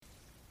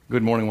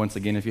Good morning once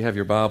again. If you have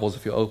your Bibles,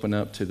 if you'll open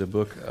up to the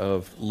book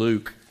of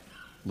Luke,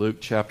 Luke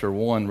chapter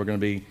 1, we're going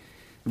to be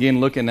again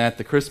looking at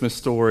the Christmas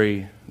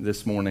story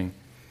this morning.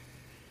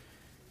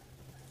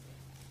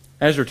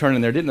 As you're turning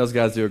there, didn't those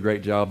guys do a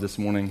great job this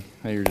morning?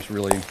 They just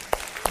really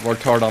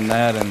worked hard on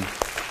that. And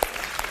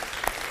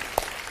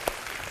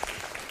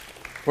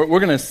we're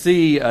going to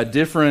see a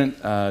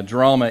different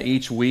drama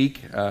each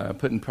week,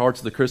 putting parts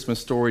of the Christmas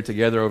story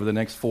together over the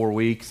next 4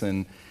 weeks.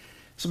 And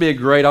this will be a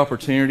great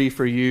opportunity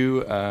for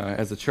you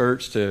as a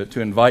church to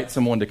invite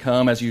someone to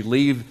come. As you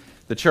leave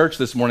the church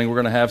this morning, we're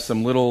going to have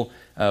some little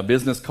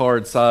business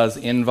card size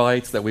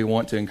invites that we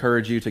want to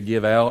encourage you to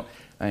give out.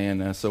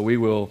 And so we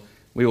will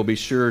be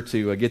sure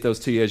to get those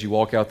to you as you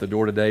walk out the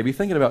door today. Be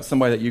thinking about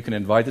somebody that you can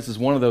invite. This is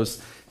one of those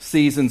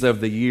seasons of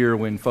the year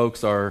when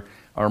folks are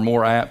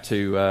more apt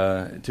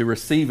to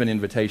receive an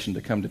invitation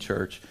to come to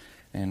church.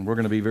 And we're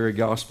going to be very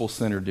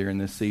gospel-centered during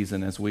this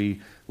season as we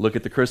look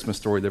at the Christmas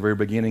story, the very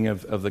beginning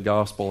of the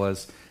gospel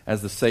as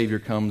the Savior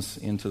comes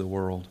into the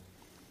world.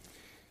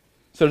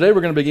 So today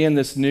we're going to begin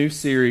this new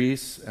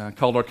series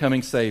called Our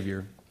Coming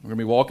Savior. We're going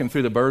to be walking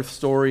through the birth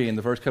story in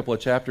the first couple of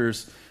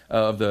chapters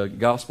of the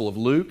Gospel of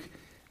Luke.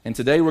 And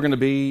today we're going to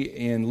be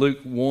in Luke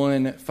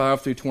 1,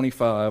 5 through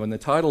 25. And the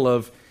title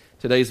of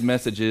today's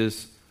message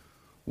is,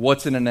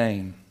 What's in a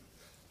Name?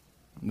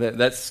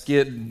 That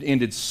skit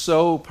ended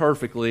so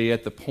perfectly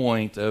at the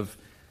point of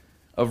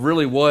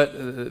really what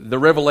the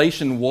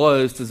revelation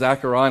was to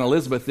Zachariah and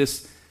Elizabeth.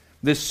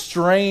 This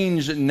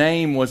strange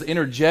name was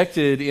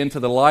interjected into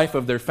the life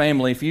of their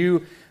family. If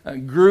you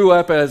grew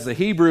up as a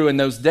Hebrew in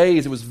those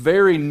days, it was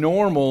very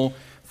normal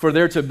for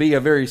there to be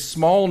a very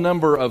small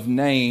number of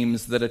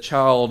names that a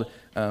child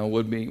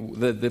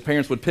that the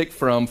parents would pick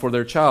from for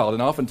their child.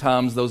 And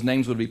oftentimes those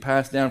names would be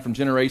passed down from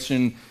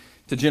generation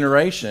to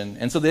generation.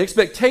 And so the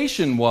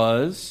expectation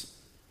was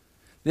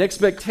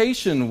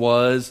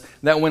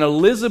that when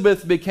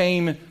Elizabeth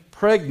became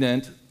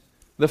pregnant,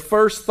 the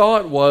first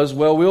thought was,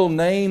 well, we'll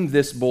name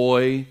this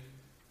boy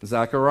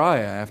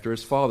Zachariah after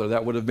his father.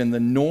 That would have been the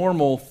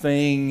normal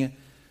thing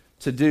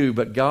to do,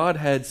 but God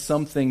had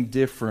something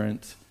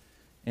different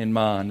in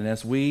mind. And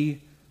as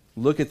we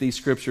look at these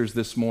scriptures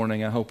this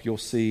morning, I hope you'll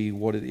see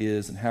what it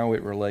is and how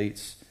it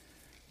relates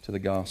to the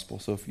gospel.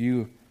 So if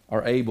you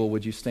are able,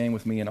 would you stand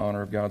with me in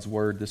honor of God's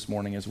word this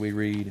morning as we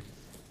read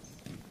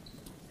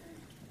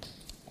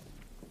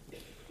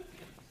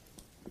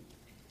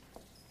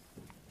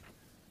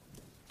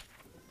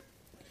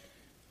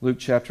Luke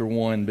chapter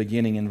 1,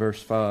 beginning in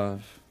verse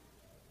 5.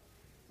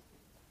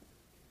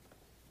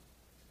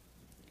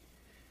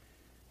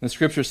 The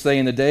scriptures say,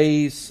 in the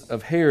days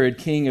of Herod,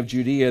 king of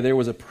Judea, there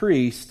was a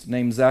priest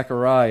named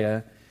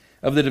Zachariah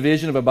of the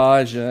division of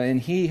Abijah, and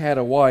he had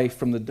a wife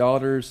from the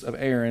daughters of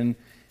Aaron,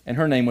 and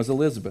her name was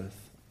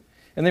Elizabeth.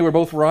 And they were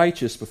both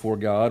righteous before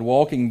God,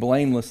 walking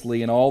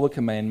blamelessly in all the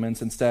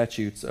commandments and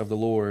statutes of the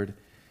Lord.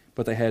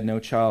 But they had no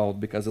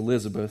child, because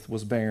Elizabeth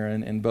was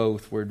barren, and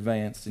both were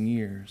advanced in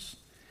years.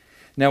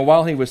 Now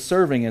while he was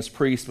serving as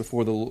priest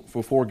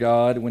before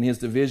God, when his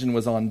division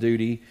was on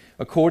duty,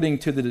 according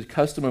to the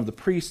custom of the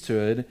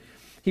priesthood,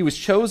 he was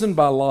chosen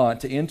by lot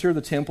to enter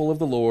the temple of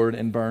the Lord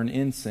and burn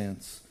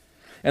incense.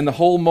 And the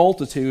whole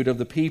multitude of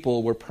the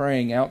people were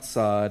praying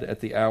outside at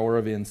the hour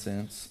of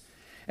incense.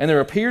 And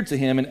there appeared to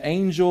him an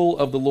angel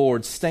of the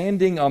Lord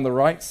standing on the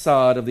right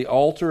side of the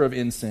altar of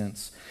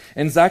incense.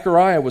 And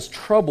Zachariah was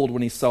troubled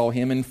when he saw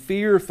him, and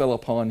fear fell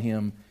upon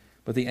him.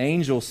 But the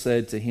angel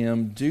said to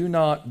him, Do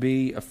not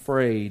be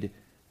afraid,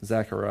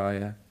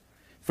 Zachariah,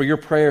 for your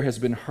prayer has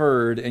been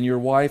heard, and your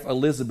wife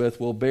Elizabeth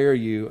will bear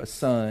you a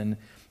son,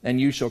 and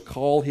you shall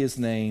call his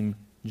name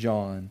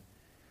John.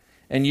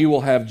 And you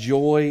will have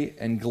joy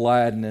and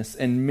gladness,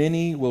 and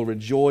many will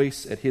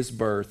rejoice at his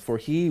birth, for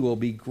he will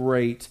be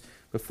great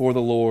before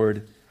the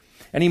Lord.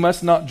 And he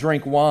must not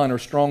drink wine or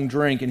strong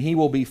drink, and he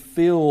will be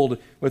filled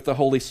with the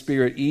Holy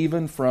Spirit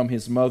even from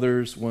his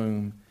mother's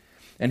womb.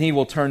 And he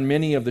will turn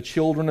many of the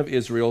children of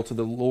Israel to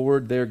the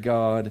Lord their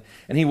God,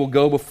 and he will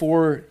go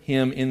before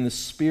him in the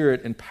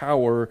spirit and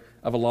power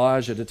of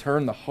Elijah to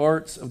turn the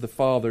hearts of the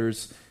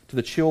fathers to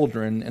the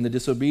children, and the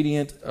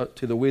disobedient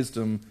to the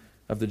wisdom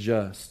of the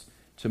just,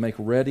 to make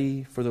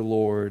ready for the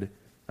Lord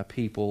a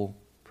people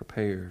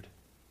prepared.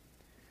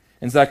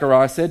 And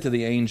Zachariah said to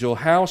the angel,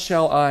 How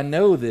shall I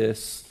know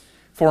this?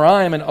 For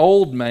I am an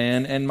old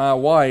man, and my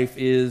wife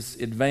is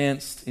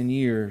advanced in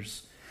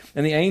years.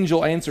 And the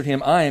angel answered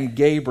him, I am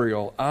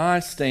Gabriel. I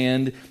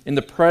stand in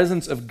the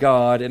presence of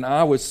God, and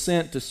I was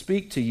sent to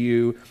speak to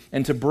you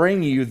and to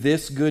bring you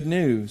this good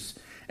news.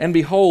 And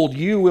behold,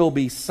 you will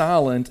be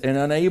silent and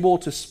unable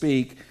to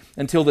speak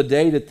until the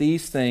day that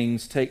these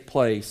things take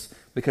place,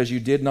 because you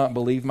did not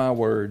believe my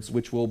words,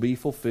 which will be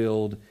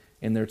fulfilled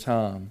in their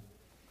time.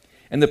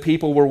 And the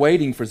people were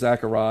waiting for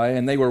Zechariah,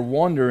 and they were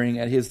wondering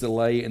at his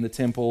delay in the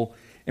temple.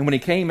 And when he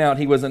came out,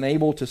 he was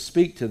unable to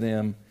speak to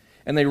them.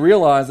 And they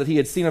realized that he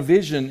had seen a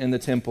vision in the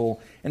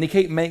temple, and he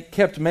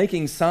kept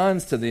making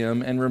signs to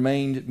them and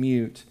remained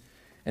mute.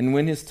 And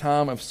when his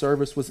time of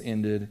service was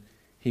ended,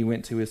 he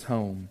went to his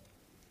home.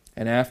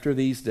 And after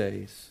these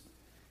days,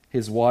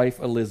 his wife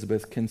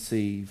Elizabeth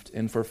conceived,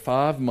 and for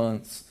 5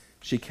 months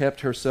she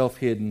kept herself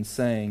hidden,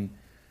 saying,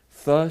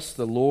 Thus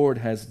the Lord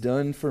has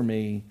done for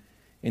me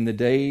in the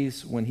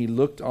days when he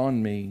looked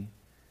on me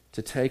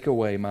to take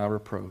away my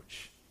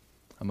reproach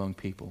among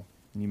people.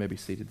 And you may be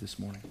seated this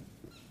morning.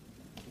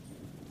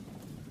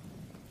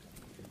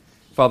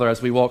 Father,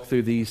 as we walk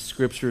through these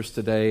scriptures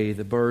today,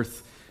 the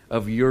birth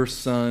of your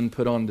Son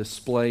put on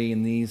display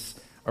in these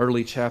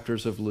early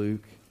chapters of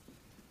Luke,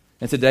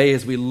 and today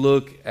as we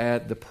look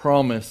at the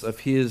promise of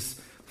his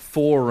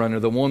forerunner,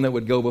 the one that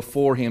would go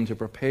before him to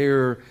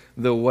prepare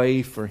the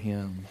way for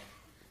him,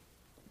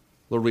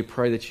 Lord, we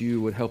pray that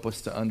you would help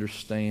us to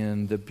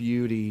understand the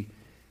beauty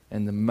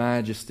and the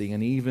majesty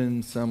and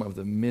even some of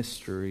the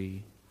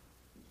mystery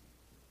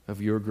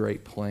of your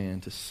great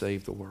plan to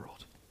save the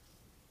world.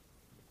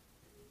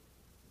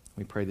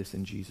 We pray this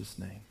in Jesus'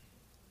 name.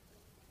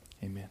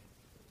 Amen.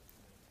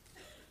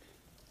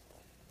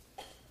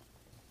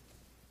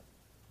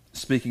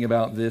 Speaking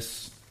about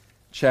this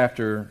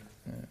chapter,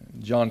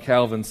 John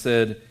Calvin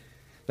said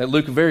that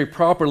Luke very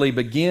properly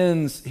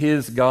begins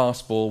his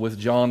gospel with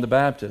John the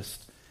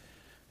Baptist,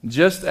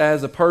 just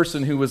as a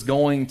person who was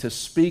going to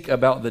speak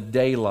about the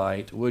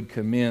daylight would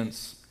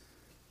commence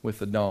with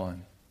the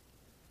dawn.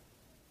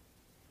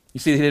 You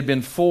see, it had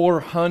been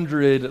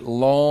 400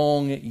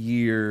 long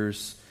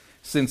years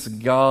since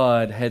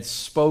God had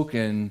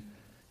spoken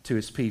to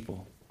his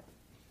people.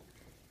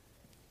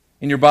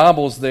 In your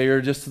Bibles there,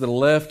 just to the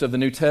left of the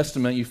New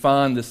Testament, you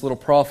find this little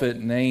prophet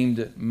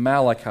named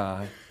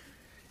Malachi.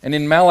 And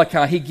in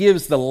Malachi, he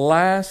gives the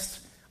last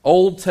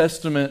Old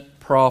Testament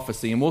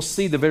prophecy. And we'll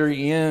see the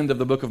very end of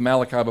the book of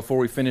Malachi before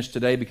we finish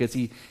today, because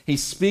he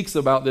speaks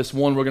about this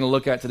one we're going to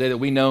look at today that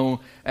we know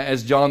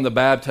as John the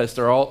Baptist,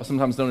 or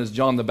sometimes known as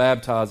John the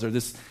Baptizer,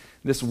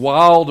 this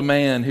wild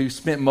man who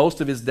spent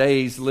most of his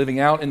days living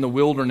out in the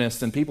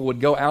wilderness, and people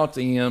would go out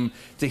to him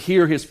to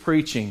hear his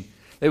preaching.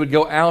 They would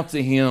go out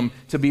to him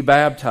to be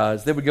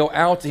baptized. They would go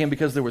out to him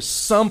because there was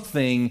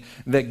something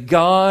that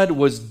God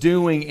was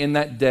doing in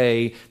that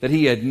day that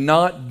he had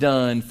not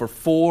done for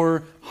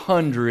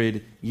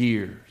 400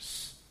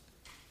 years.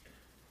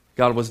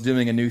 God was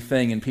doing a new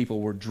thing, and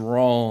people were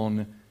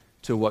drawn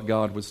to what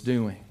God was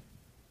doing.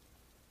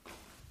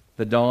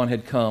 The dawn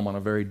had come on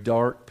a very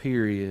dark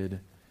period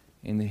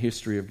in the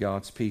history of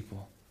God's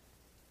people.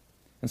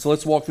 And so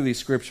let's walk through these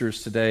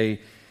scriptures today.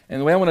 And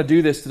the way I want to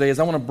do this today is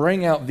I want to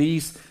bring out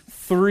these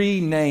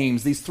three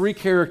names, these three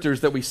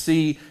characters that we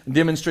see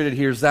demonstrated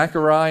here,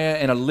 Zechariah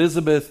and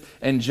Elizabeth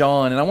and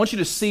John. And I want you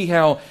to see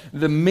how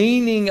the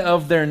meaning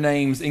of their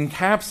names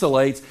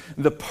encapsulates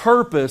the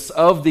purpose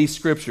of these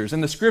scriptures.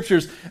 In the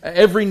scriptures,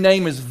 every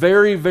name is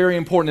very, very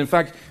important. In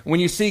fact,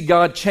 when you see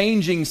God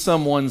changing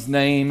someone's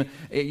name,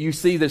 you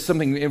see that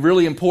something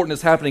really important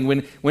is happening.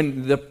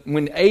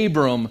 When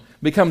Abram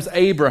becomes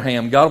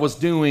Abraham, God was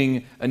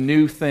doing a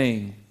new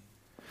thing.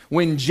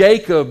 When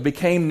Jacob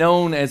became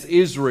known as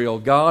Israel,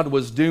 God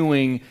was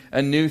doing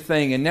a new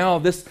thing. And now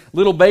this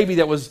little baby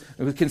that was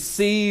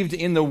conceived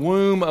in the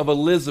womb of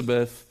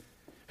Elizabeth,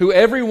 who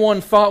everyone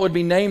thought would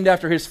be named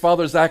after his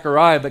father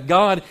Zechariah, but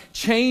God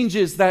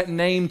changes that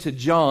name to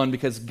John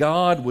because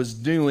God was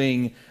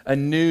doing a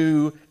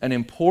new and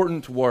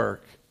important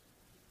work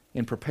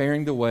in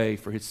preparing the way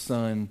for his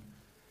son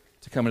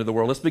to come into the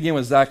world. Let's begin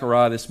with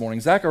Zechariah this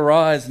morning.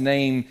 Zechariah's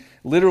name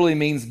literally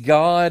means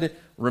God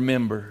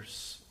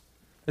remembers.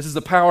 This is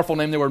a powerful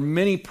name. There were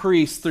many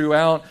priests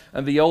throughout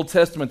the Old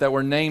Testament that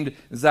were named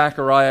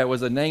Zechariah. It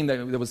was a name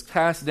that was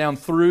passed down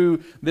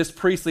through this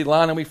priestly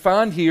line. And we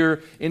find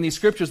here in these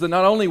scriptures that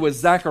not only was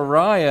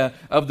Zechariah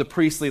of the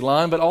priestly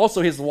line, but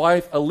also his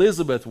wife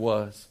Elizabeth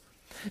was.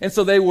 And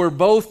so they were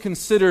both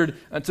considered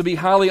to be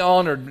highly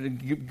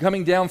honored,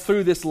 coming down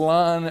through this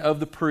line of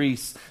the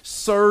priests,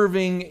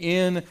 serving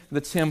in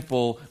the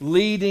temple,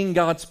 leading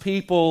God's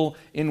people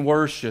in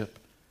worship.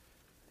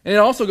 And it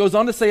also goes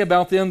on to say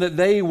about them that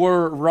they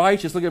were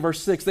righteous. Look at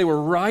verse 6. They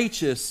were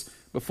righteous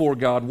before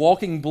God,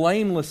 walking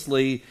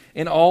blamelessly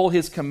in all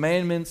his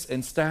commandments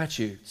and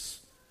statutes.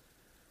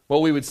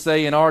 What we would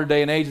say in our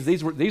day and age is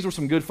these were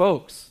some good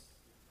folks.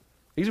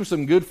 These were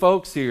some good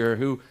folks here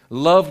who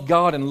loved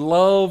God and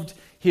loved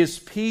his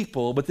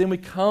people. But then we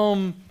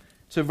come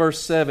to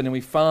verse 7 and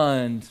we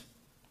find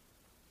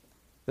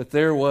that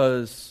there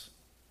was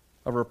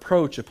a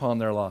reproach upon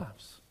their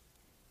lives.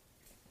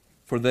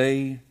 For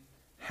they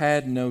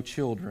had no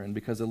children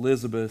because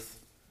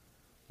Elizabeth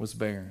was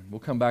barren. We'll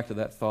come back to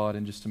that thought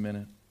in just a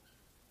minute.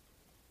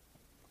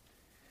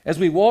 As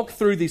we walk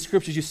through these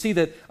scriptures, you see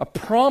that a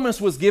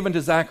promise was given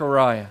to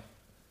Zechariah.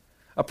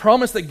 A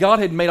promise that God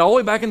had made all the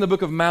way back in the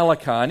book of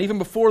Malachi. And even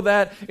before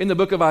that, in the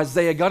book of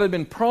Isaiah, God had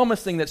been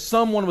promising that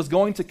someone was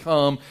going to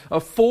come, a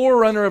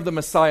forerunner of the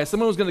Messiah.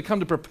 Someone was going to come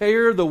to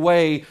prepare the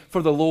way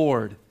for the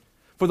Lord.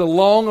 For the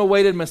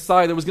long-awaited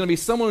Messiah. There was going to be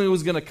someone who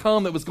was going to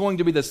come that was going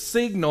to be the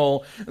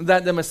signal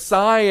that the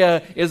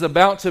Messiah is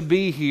about to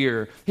be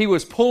here. He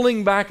was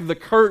pulling back the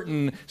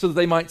curtain so that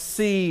they might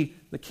see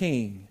the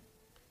King.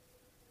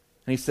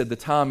 And he said, the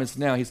time is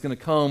now. He's going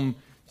to come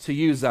to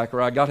you,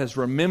 Zechariah. God has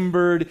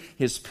remembered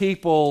His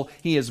people.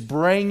 He is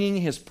bringing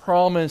His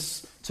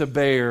promise to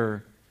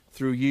bear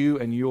through you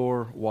and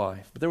your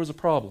wife. But there was a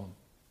problem.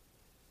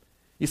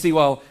 You see,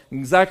 while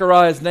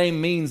Zechariah's name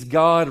means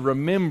God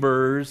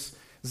remembers,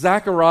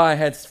 Zechariah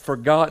had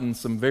forgotten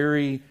some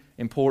very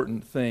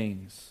important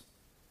things.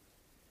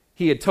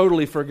 He had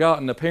totally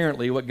forgotten,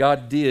 apparently, what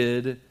God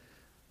did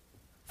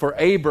for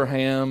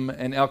Abraham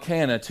and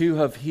Elkanah,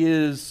 two of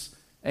his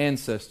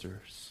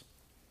ancestors.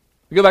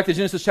 You go back to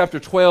Genesis chapter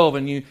 12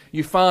 and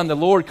you find the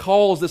Lord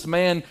calls this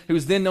man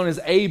who's then known as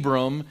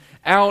Abram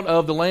out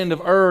of the land of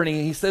Ur, and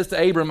he says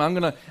to Abram, I'm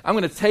going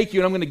to take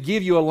you and I'm going to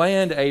give you a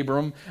land,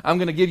 Abram. I'm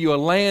going to give you a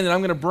land, and I'm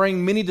going to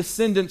bring many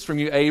descendants from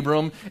you,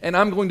 Abram, and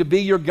I'm going to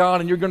be your God,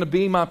 and you're going to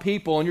be my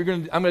people, and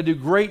I'm going to do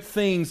great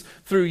things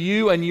through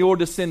you and your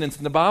descendants.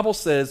 And the Bible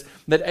says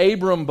that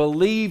Abram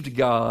believed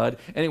God,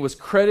 and it was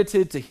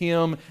credited to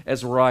him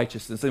as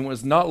righteousness. And it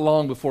was not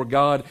long before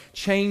God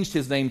changed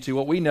his name to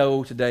what we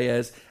know today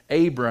as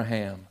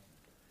Abraham.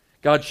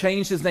 God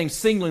changed his name,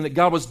 signaling that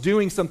God was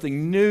doing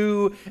something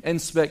new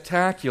and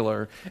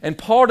spectacular. And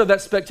part of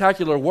that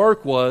spectacular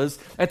work was,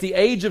 at the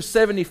age of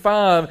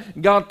 75,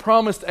 God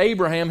promised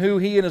Abraham, who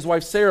he and his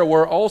wife Sarah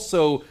were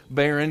also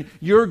barren,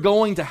 you're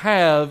going to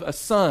have a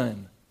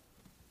son.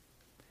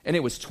 And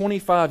it was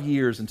 25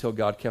 years until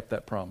God kept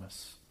that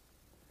promise.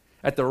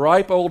 At the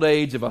ripe old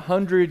age of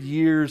 100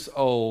 years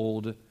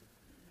old,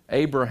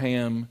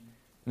 Abraham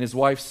and his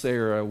wife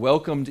Sarah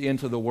welcomed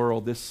into the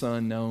world this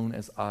son known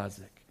as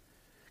Isaac.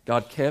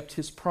 God kept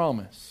His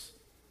promise.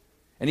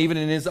 And even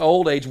in his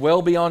old age,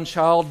 well beyond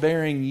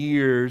childbearing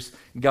years,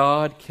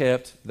 God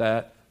kept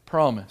that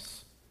promise.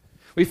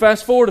 We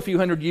fast forward a few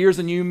hundred years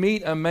and you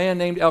meet a man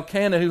named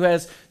Elkanah who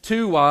has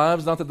two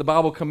wives. Not that the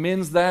Bible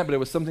commends that, but it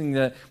was something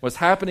that was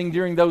happening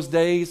during those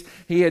days.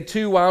 He had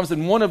two wives,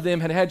 and one of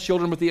them had had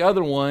children, but the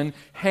other one,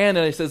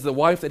 Hannah, it says the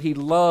wife that he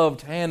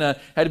loved,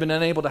 Hannah, had been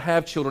unable to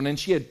have children, and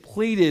she had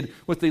pleaded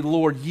with the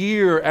Lord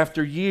year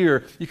after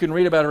year. You can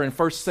read about her in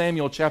 1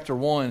 Samuel chapter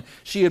 1.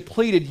 She had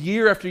pleaded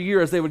year after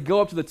year as they would go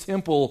up to the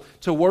temple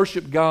to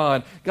worship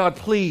God, God,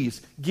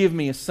 please give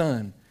me a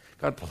son.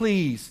 God,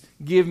 please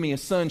give me a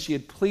son. She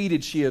had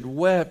pleaded, she had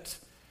wept,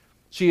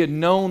 she had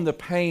known the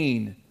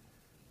pain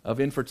of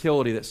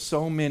infertility that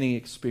so many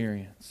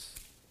experience.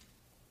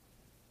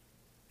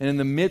 And in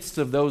the midst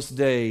of those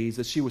days,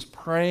 as she was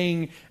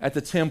praying at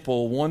the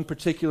temple one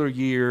particular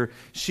year,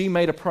 she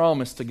made a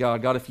promise to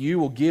God, God, if you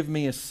will give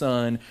me a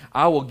son,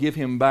 I will give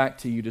him back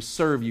to you to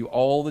serve you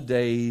all the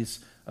days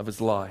of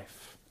his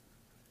life.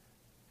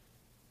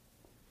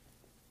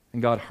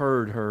 And God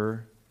heard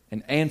her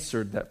and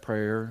answered that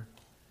prayer.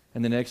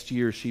 And the next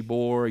year she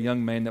bore a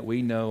young man that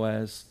we know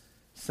as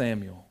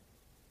Samuel.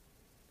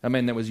 A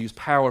man that was used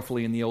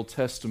powerfully in the Old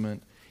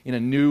Testament in a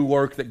new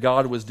work that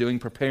God was doing,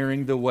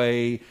 preparing the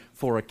way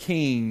for a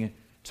king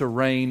to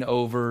reign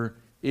over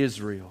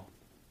Israel.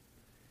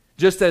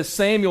 Just as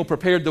Samuel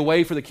prepared the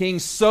way for the king,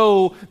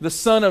 so the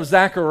son of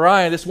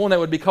Zechariah, this one that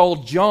would be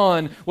called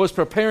John, was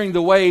preparing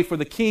the way for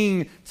the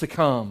king to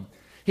come.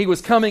 He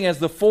was coming as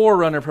the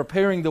forerunner,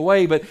 preparing the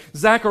way. But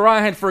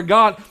Zechariah had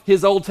forgot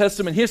his Old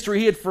Testament history.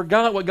 He had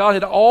forgot what God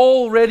had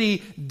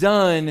already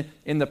done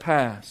in the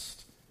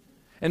past.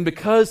 And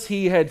because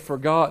he had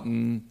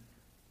forgotten,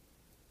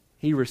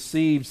 he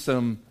received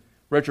some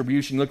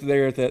retribution. Look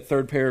there at that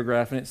third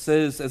paragraph, and it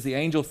says, as the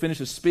angel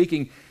finishes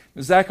speaking,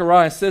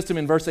 Zechariah says to him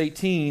in verse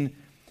 18,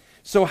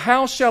 "So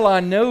how shall I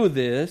know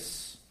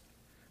this?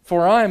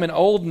 For I am an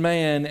old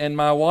man, and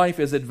my wife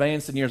is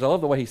advanced in years." I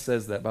love the way he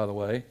says that, by the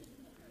way.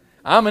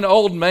 I'm an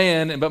old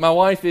man, but my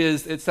wife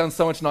is, it sounds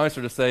so much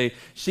nicer to say,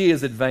 she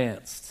is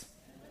advanced.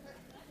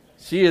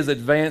 She is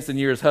advanced in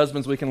years.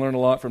 Husbands, we can learn a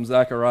lot from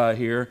Zechariah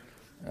here,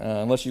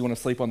 unless you want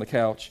to sleep on the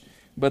couch.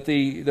 But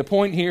the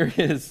point here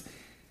is,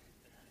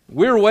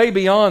 we're way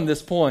beyond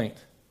this point.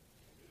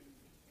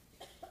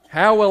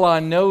 How will I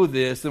know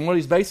this? And what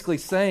he's basically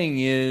saying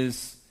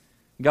is,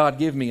 God,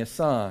 give me a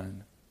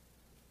sign.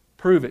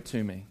 Prove it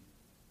to me.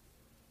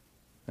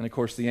 And of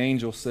course the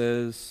angel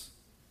says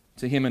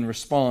to him in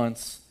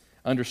response,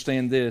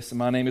 understand this,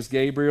 my name is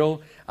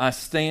Gabriel. I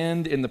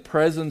stand in the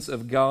presence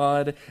of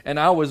God, and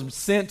I was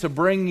sent to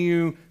bring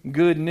you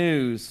good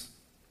news.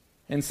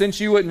 And since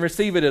you wouldn't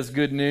receive it as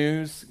good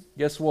news,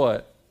 guess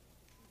what?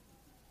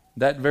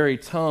 That very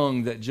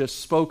tongue that just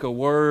spoke a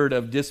word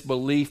of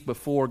disbelief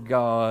before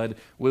God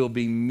will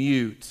be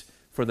mute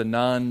for the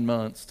 9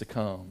 months to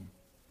come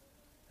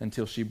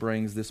until she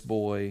brings this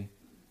boy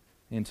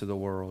into the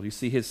world. You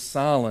see, his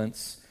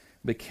silence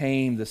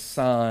became the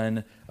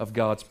sign of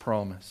God's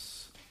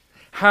promise.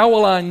 How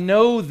will I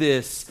know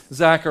this?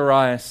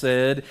 Zechariah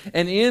said.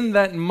 And in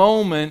that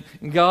moment,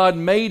 God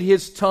made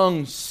his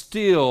tongue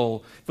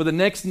still for the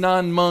next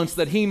 9 months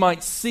that he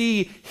might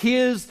see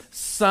his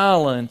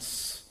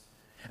silence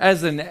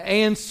as an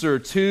answer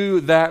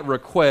to that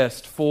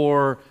request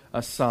for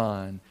a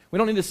sign. We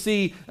don't need to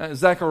see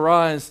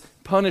Zechariah's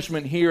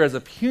punishment here as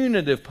a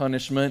punitive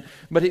punishment,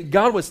 but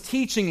God was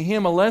teaching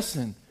him a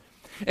lesson.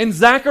 And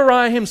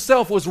Zechariah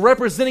himself was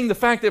representing the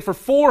fact that for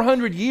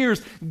 400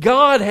 years,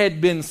 God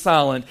had been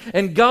silent,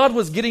 and God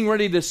was getting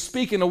ready to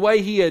speak in a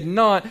way He had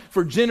not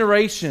for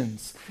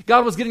generations.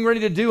 God was getting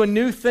ready to do a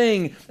new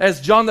thing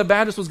as John the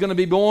Baptist was going to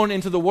be born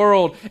into the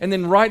world, and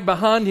then right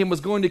behind him was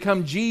going to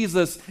come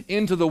Jesus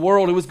into the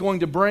world, who was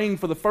going to bring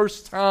for the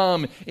first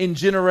time in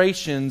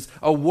generations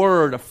a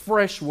word, a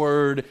fresh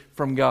word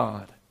from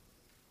God.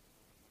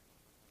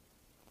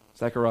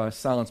 Zechariah's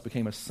silence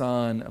became a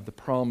sign of the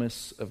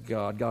promise of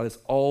God. God is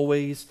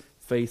always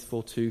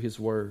faithful to His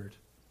word.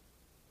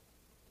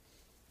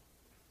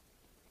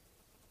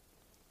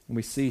 And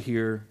we see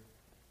here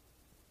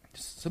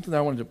something that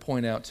I wanted to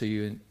point out to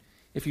you. And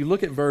if you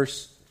look at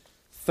verse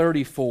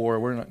 34,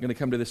 we're not going to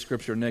come to this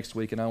scripture next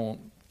week, and I won't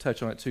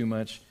touch on it too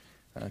much.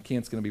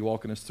 Kent's going to be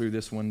walking us through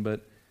this one.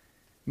 But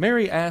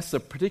Mary asks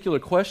a particular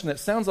question that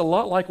sounds a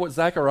lot like what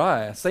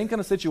Zechariah asked. Same kind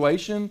of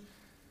situation.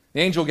 The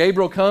angel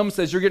Gabriel comes,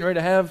 says, you're getting ready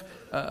to have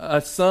a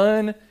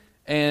son.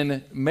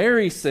 And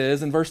Mary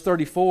says in verse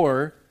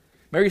 34,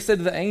 Mary said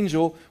to the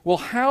angel, well,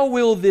 how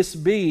will this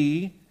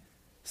be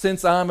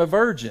since I'm a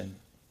virgin?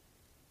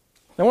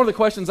 Now, one of the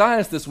questions I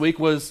asked this week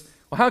was,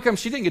 well, how come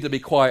she didn't get to be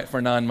quiet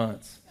for 9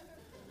 months?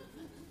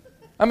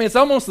 I mean, it's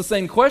almost the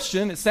same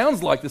question. It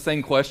sounds like the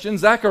same question.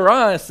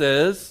 Zechariah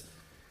says,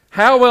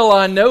 how will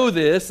I know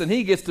this? And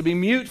he gets to be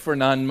mute for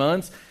 9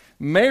 months.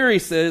 Mary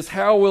says,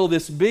 how will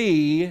this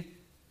be?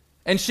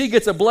 And she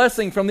gets a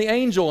blessing from the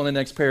angel in the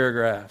next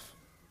paragraph.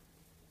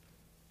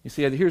 You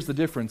see, here's the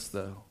difference,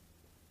 though.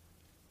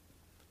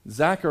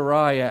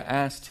 Zechariah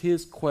asked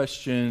his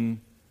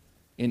question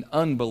in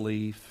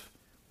unbelief,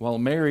 while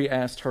Mary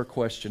asked her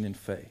question in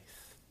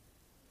faith.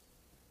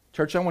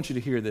 Church, I want you to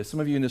hear this.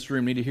 Some of you in this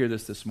room need to hear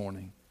this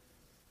morning.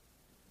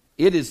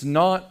 It is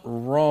not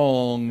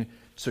wrong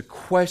to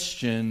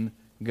question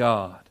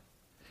God.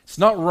 It's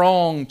not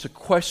wrong to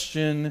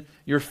question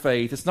your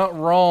faith. It's not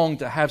wrong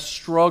to have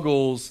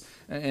struggles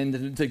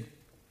and to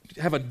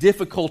have a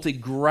difficulty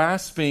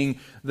grasping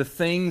the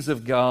things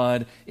of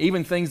God,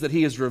 even things that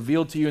He has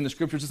revealed to you in the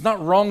Scriptures. It's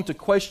not wrong to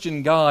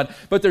question God,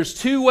 but there's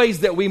two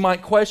ways that we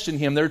might question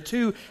Him. There are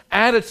two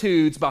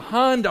attitudes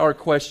behind our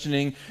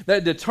questioning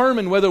that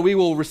determine whether we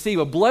will receive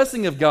a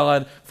blessing of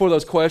God for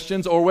those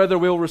questions or whether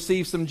we'll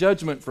receive some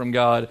judgment from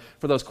God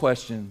for those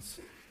questions.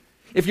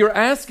 If you're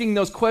asking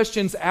those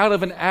questions out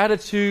of an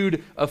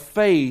attitude of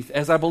faith,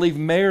 as I believe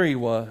Mary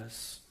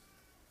was,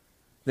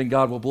 then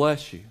God will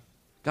bless you.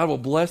 God will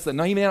bless that.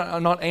 Now, He may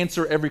not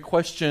answer every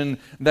question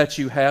that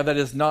you have. That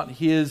is not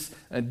His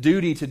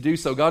duty to do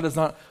so. God does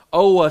not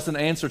owe us an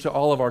answer to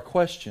all of our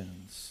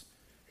questions.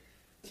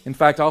 In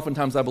fact,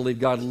 oftentimes I believe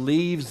God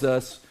leaves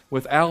us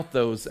without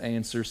those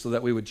answers so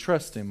that we would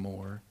trust Him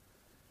more.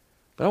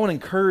 But I want to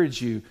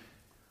encourage you,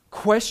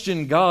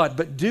 question God,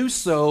 but do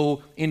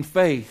so in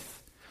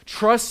faith,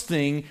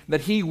 trusting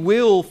that He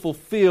will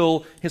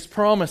fulfill His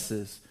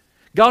promises.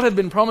 God had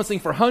been promising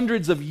for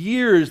hundreds of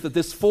years that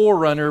this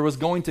forerunner was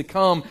going to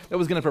come, that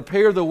was going to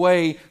prepare the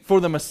way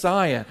for the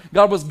Messiah.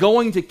 God was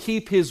going to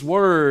keep His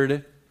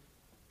word.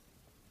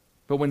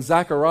 But when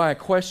Zechariah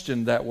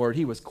questioned that word,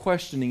 he was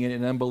questioning it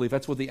in unbelief.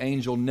 That's what the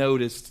angel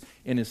noticed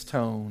in his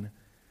tone.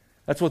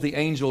 That's what the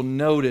angel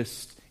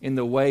noticed in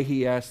the way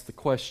he asked the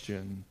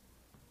question.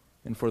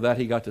 And for that,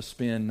 he got to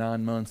spend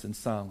 9 months in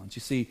silence.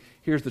 You see,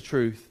 here's the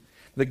truth.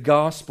 The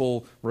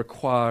gospel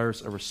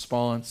requires a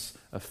response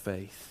of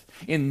faith.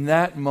 In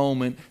that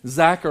moment,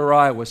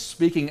 Zechariah was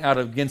speaking out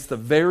against the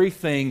very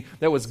thing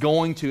that was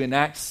going to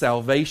enact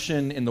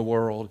salvation in the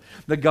world.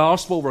 The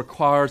gospel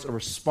requires a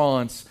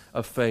response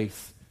of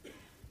faith.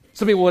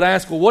 Some people would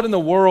ask, well, what in the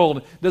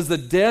world does the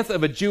death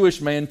of a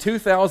Jewish man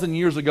 2,000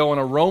 years ago on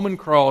a Roman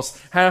cross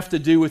have to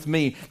do with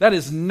me? That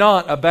is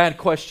not a bad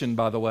question,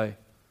 by the way.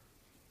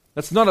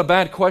 That's not a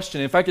bad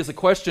question. In fact, it's a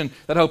question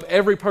that I hope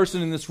every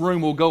person in this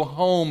room will go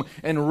home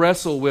and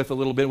wrestle with a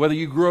little bit. Whether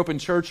you grew up in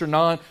church or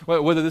not,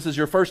 whether this is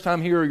your first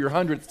time here or your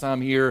 100th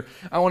time here,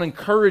 I want to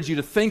encourage you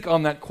to think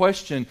on that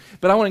question.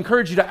 But I want to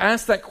encourage you to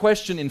ask that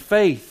question in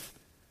faith.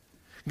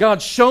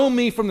 God, show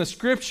me from the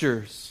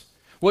Scriptures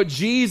what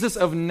Jesus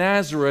of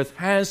Nazareth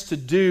has to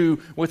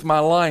do with my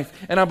life.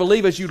 And I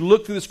believe as you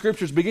look through the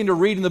Scriptures, begin to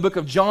read in the book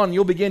of John,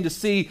 you'll begin to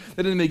see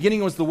that in the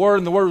beginning was the Word,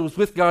 and the Word was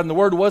with God, and the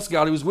Word was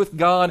God. He was with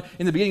God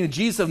in the beginning.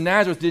 Jesus of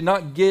Nazareth did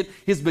not get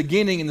His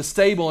beginning in the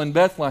stable in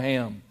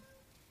Bethlehem.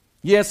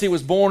 Yes, He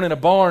was born in a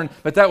barn,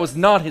 but that was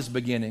not His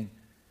beginning.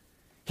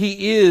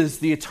 He is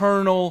the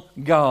eternal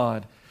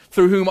God,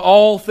 through whom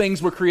all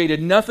things were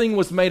created. Nothing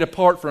was made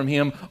apart from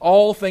Him.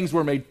 All things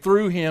were made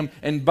through Him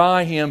and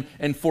by Him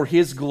and for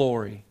His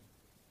glory.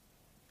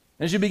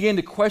 As you begin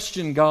to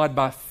question God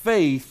by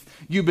faith,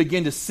 you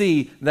begin to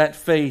see that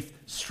faith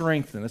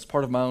strengthen. That's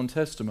part of my own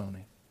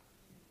testimony.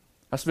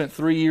 I spent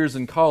 3 years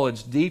in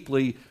college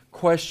deeply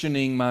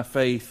questioning my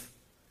faith,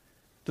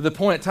 to the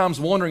point at times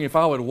wondering if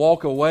I would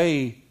walk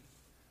away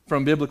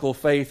from biblical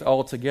faith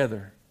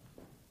altogether.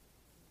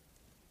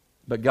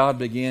 But God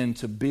began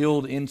to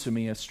build into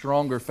me a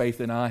stronger faith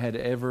than I had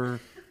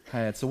ever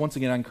had. So once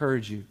again, I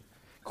encourage you,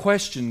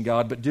 question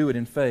God, but do it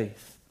in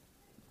faith,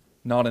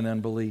 not in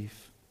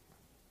unbelief.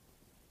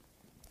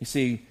 You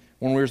see,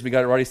 Warren Wiersbe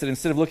got it right. He said,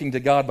 instead of looking to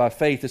God by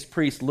faith, this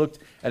priest looked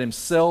at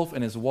himself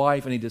and his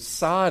wife, and he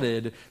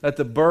decided that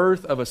the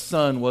birth of a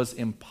son was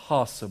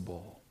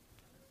impossible.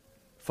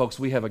 Folks,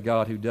 we have a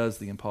God who does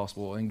the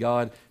impossible, and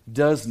God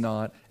does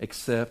not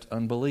accept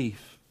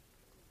unbelief.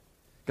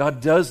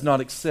 God does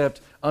not accept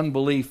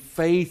unbelief.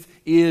 Faith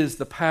is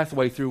the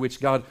pathway through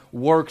which God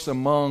works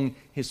among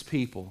His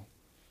people.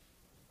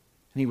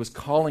 And He was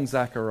calling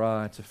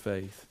Zechariah to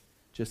faith,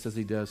 just as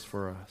He does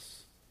for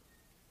us.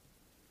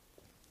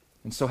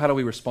 And so how do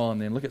we respond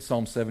then? Look at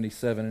Psalm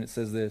 77, and it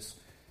says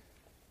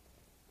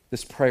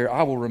this prayer,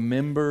 I will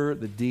remember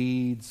the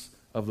deeds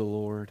of the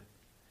Lord.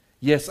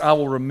 Yes, I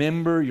will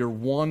remember your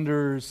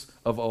wonders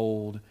of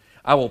old.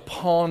 I will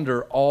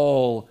ponder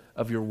all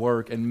of your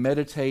work and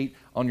meditate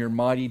on your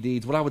mighty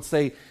deeds. What I would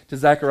say to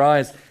Zechariah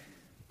is,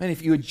 man,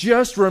 if you had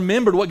just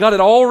remembered what God had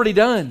already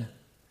done,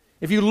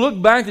 if you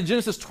look back to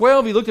Genesis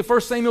 12, you looked at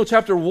 1 Samuel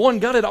chapter 1,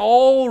 God had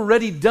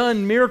already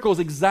done miracles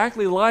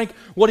exactly like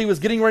what He was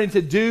getting ready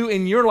to do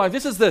in your life.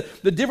 This is the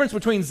difference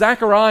between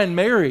Zechariah and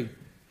Mary.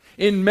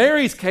 In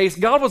Mary's case,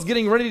 God was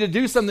getting ready to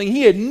do something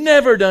He had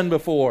never done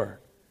before.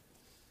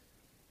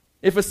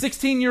 If a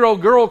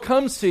 16-year-old girl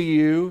comes to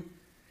you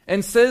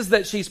and says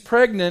that she's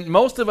pregnant,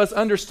 most of us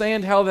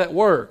understand how that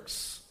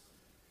works.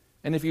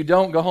 And if you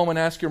don't, go home and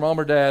ask your mom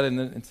or dad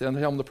and tell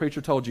them the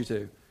preacher told you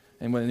to.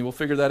 And we'll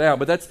figure that out.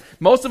 But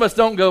most of us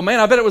don't go, man,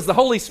 I bet it was the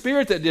Holy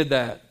Spirit that did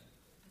that.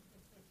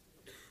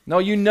 No,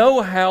 you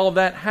know how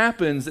that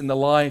happens in the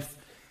life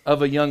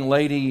of a young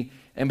lady.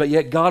 But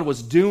yet God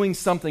was doing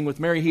something with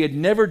Mary He had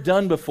never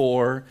done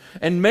before.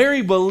 And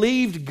Mary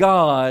believed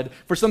God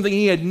for something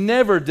He had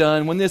never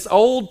done when this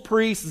old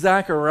priest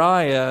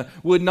Zechariah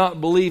would not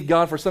believe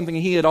God for something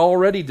he had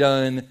already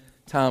done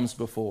times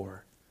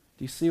before.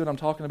 Do you see what I'm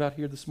talking about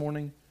here this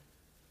morning?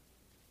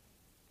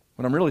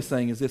 What I'm really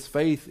saying is this: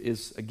 faith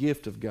is a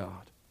gift of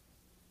God.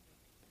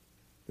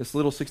 This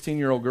little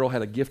 16-year-old girl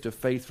had a gift of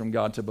faith from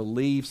God to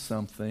believe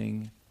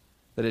something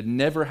that had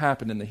never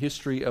happened in the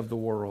history of the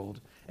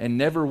world and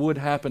never would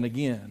happen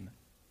again.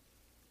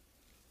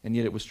 And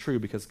yet it was true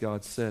because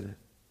God said it.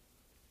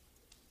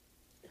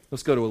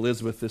 Let's go to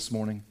Elizabeth this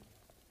morning.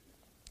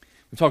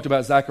 We talked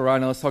about Zechariah,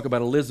 now let's talk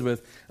about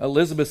Elizabeth.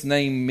 Elizabeth's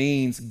name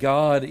means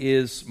God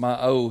is my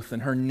oath,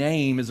 and her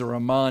name is a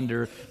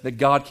reminder that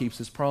God keeps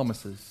His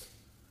promises.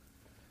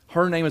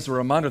 Her name is a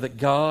reminder that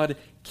God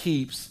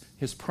keeps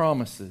His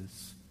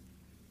promises.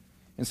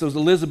 And so as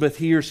Elizabeth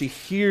here, she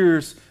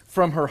hears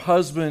from her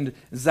husband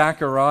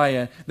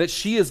Zechariah that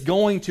she is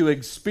going to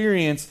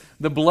experience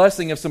the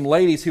blessing of some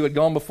ladies who had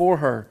gone before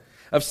her,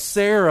 of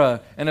Sarah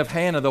and of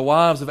Hannah, the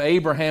wives of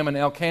Abraham and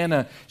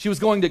Elkanah. She was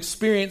going to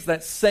experience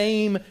that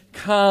same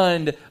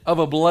kind of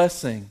a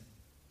blessing.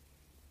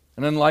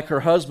 And unlike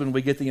her husband,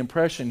 we get the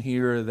impression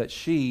here that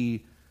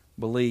she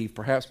believed,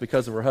 perhaps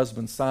because of her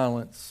husband's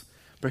silence,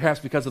 perhaps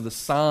because of the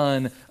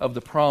sign of the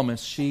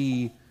promise,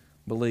 she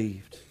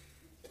believed.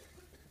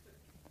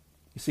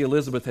 You see,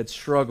 Elizabeth had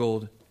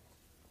struggled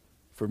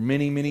for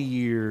many, many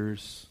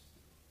years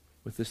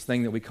with this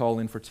thing that we call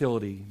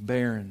infertility,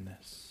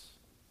 barrenness.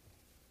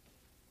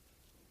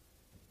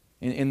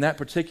 In that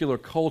particular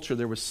culture,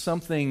 there was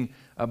something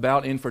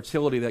about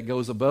infertility that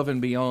goes above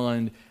and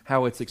beyond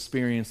how it's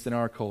experienced in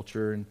our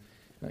culture. And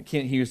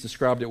Kent Hughes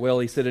described it well.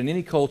 He said, in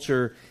any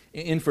culture,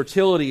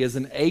 infertility is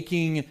an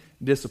aching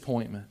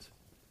disappointment.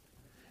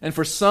 And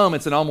for some,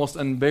 it's an almost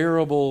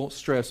unbearable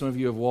stress. Some of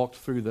you have walked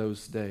through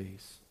those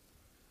days.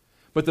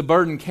 But the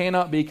burden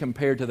cannot be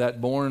compared to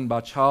that borne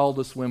by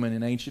childless women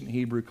in ancient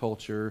Hebrew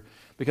culture,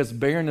 because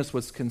barrenness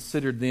was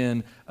considered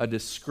then a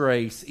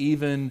disgrace,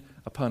 even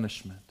a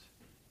punishment.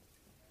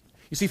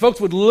 You see,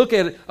 folks would look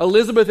at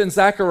Elizabeth and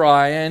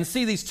Zechariah and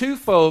see these two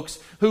folks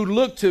who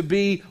looked to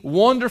be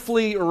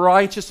wonderfully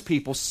righteous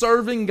people,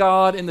 serving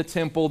God in the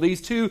temple,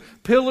 these two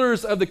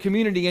pillars of the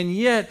community, and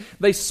yet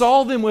they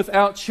saw them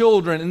without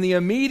children. And the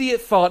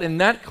immediate thought in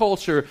that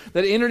culture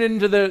that entered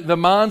into the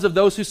minds of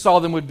those who saw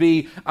them would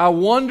be, I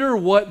wonder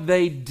what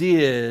they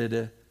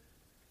did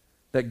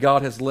that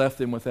God has left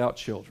them without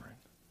children.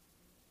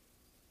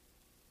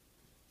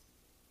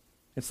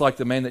 It's like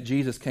the man that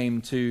Jesus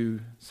came to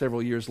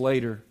several years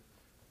later,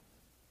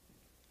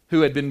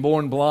 who had been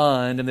born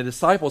blind, and the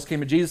disciples came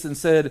to Jesus and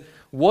said,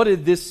 what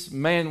did this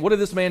man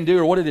do,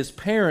 or what did his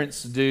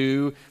parents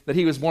do that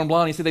he was born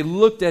blind? He said they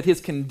looked at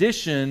his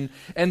condition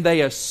and they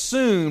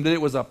assumed that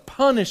it was a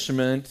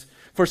punishment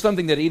for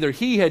something that either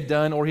he had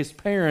done or his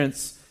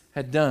parents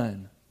had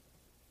done.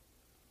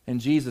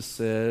 And Jesus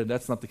said,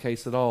 that's not the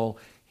case at all.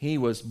 He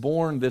was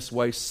born this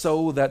way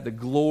so that the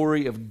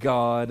glory of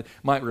God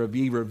might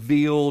be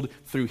revealed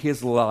through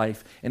his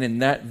life. And in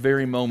that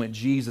very moment,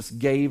 Jesus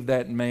gave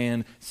that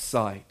man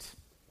sight.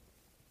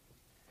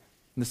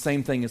 And the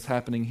same thing is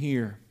happening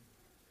here.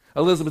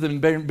 Elizabeth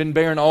had been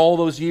barren all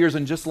those years,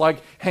 and just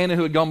like Hannah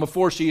who had gone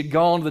before, she had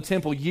gone to the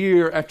temple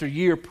year after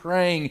year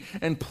praying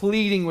and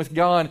pleading with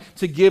God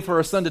to give her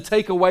a son, to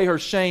take away her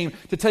shame,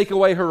 to take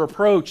away her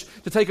reproach,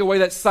 to take away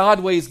that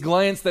sideways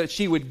glance that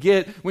she would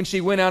get when she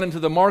went out into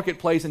the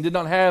marketplace and did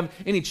not have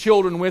any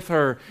children with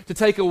her, to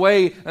take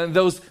away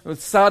those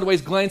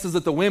sideways glances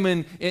that the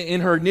women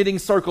in her knitting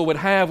circle would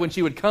have when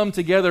she would come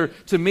together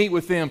to meet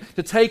with them,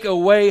 to take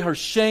away her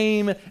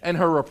shame and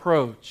her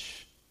reproach.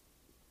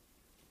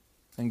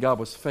 And God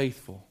was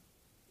faithful.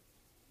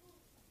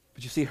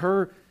 But you see,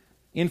 her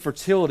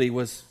infertility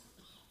was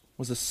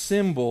a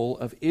symbol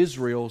of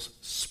Israel's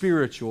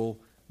spiritual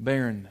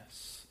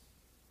barrenness.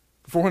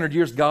 For 400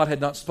 years, God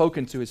had not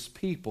spoken to His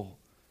people.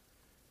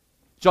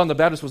 John the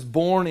Baptist was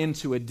born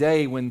into a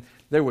day when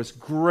there was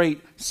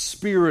great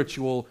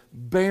spiritual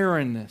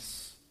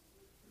barrenness.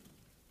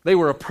 They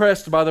were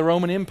oppressed by the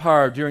Roman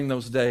Empire during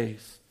those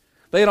days.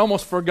 They had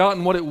almost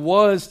forgotten what it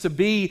was to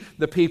be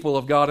the people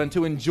of God and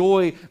to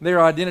enjoy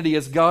their identity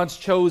as God's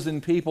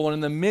chosen people. And in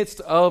the midst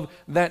of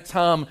that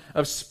time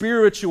of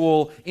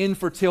spiritual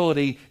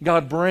infertility,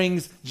 God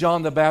brings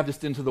John the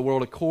Baptist into the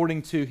world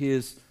according to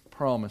His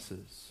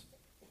promises.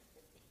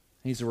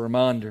 He's a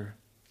reminder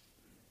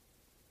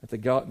that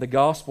the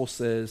gospel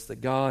says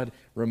that God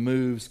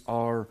removes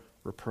our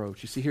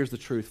reproach. You see, here's the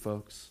truth,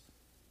 folks.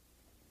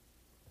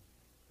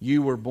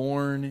 You were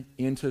born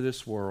into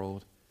this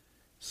world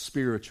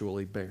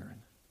spiritually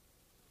barren.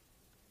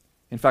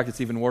 In fact, it's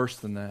even worse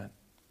than that.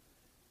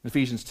 In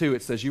Ephesians 2,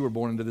 it says you were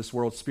born into this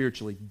world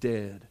spiritually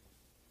dead.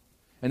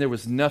 And there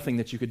was nothing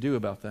that you could do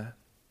about that.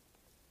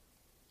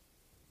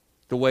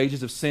 The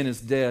wages of sin is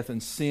death,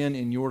 and sin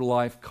in your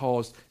life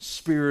caused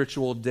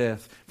spiritual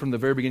death. From the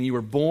very beginning, you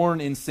were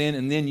born in sin,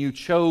 and then you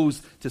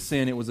chose to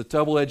sin. It was a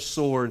double-edged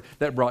sword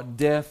that brought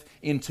death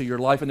into your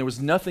life, and there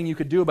was nothing you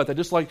could do about that.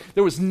 Just like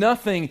there was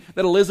nothing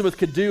that Elizabeth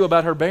could do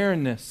about her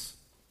barrenness.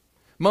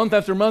 Month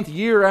after month,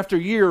 year after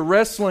year,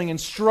 wrestling and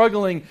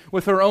struggling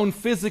with her own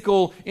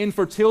physical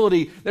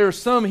infertility. There are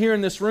some here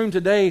in this room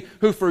today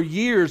who for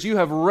years you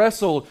have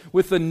wrestled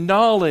with the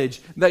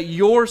knowledge that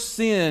your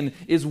sin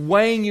is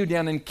weighing you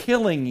down and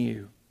killing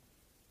you.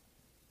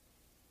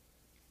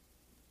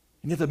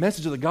 And yet the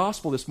message of the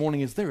gospel this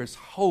morning is there is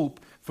hope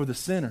for the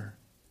sinner.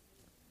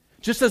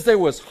 Just as there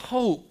was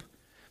hope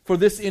for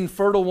this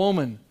infertile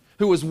woman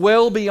who was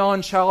well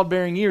beyond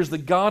childbearing years, the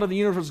God of the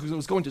universe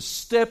was going to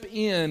step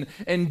in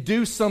and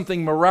do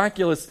something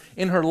miraculous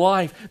in her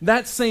life.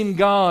 That same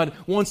God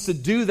wants to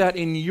do that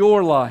in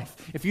your life.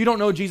 If you don't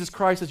know Jesus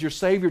Christ as your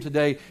Savior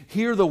today,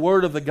 hear the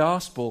word of the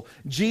gospel.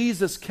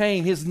 Jesus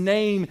came. His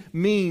name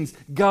means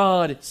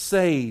God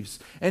saves.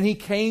 And He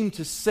came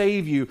to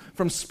save you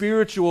from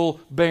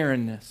spiritual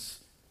barrenness.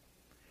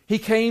 He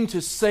came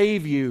to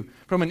save you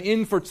from an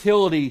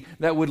infertility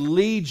that would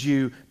lead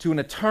you to an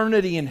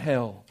eternity in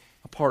hell.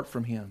 Apart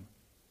from Him.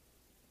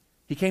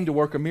 He came to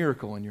work a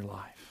miracle in your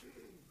life.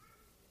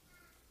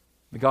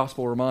 The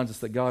gospel reminds us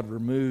that God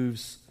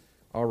removes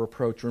our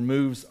reproach,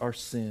 removes our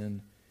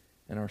sin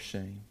and our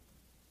shame.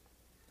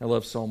 I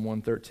love Psalm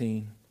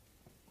 113.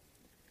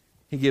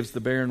 He gives the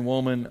barren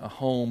woman a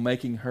home,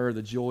 making her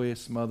the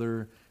joyous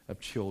mother of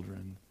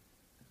children.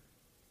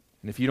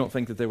 And if you don't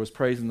think that there was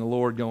praising the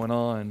Lord going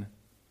on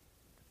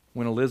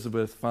when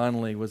Elizabeth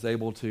finally was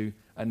able to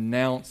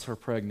announce her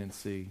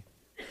pregnancy,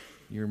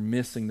 you're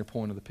missing the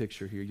point of the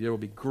picture here. There will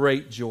be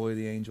great joy,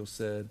 the angel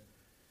said.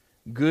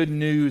 Good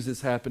news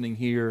is happening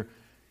here.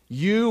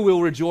 You will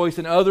rejoice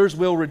and others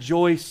will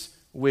rejoice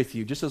with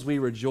you. Just as we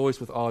rejoiced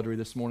with Audrey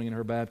this morning in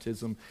her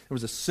baptism, there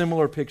was a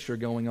similar picture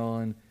going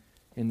on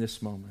in this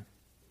moment.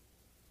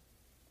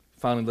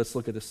 Finally, let's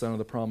look at the son of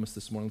the promise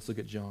this morning. Let's look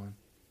at John.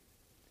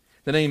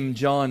 The name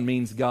John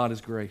means God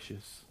is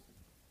gracious.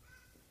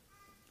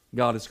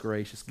 God is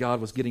gracious.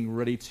 God was getting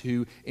ready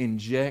to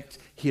inject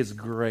His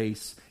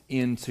grace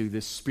into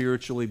this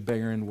spiritually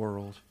barren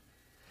world.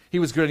 He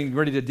was getting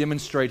ready to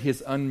demonstrate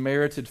His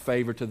unmerited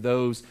favor to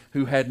those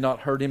who had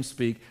not heard Him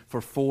speak for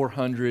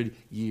 400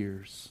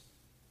 years.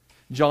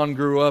 John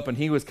grew up and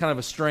he was kind of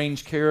a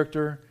strange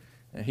character.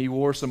 He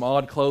wore some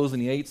odd clothes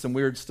and he ate some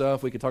weird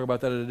stuff. We could talk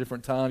about that at a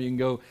different time. You can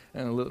go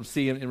and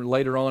see it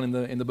later on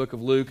in the book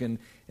of Luke and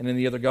in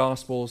the other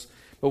Gospels.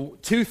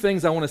 But two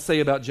things I want to say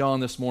about John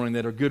this morning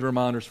that are good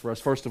reminders for us.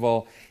 First of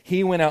all,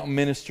 he went out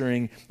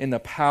ministering in the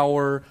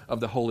power of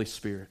the Holy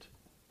Spirit.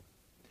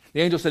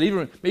 The angel said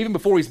even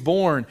before he's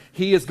born,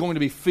 he is going to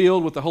be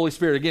filled with the Holy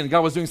Spirit. Again,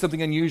 God was doing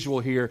something unusual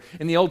here.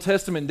 In the Old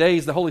Testament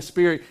days, the Holy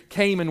Spirit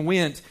came and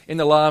went in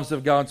the lives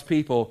of God's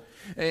people.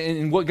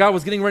 And what God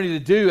was getting ready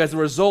to do as a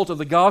result of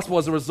the gospel,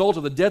 as a result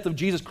of the death of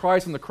Jesus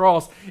Christ on the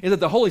cross, is that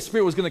the Holy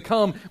Spirit was going to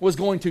come, was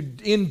going to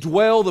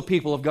indwell the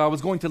people of God,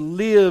 was going to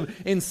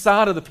live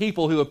inside of the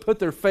people who have put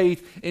their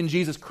faith in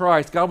Jesus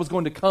Christ. God was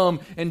going to come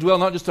and dwell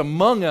not just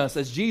among us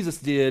as Jesus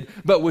did,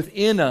 but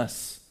within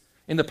us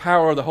in the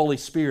power of the Holy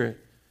Spirit.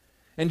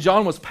 And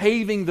John was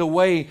paving the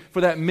way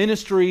for that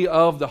ministry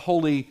of the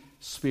Holy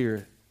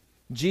Spirit.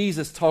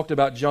 Jesus talked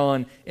about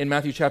John in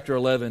Matthew chapter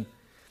 11.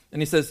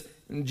 And he says,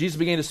 And Jesus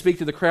began to speak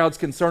to the crowds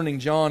concerning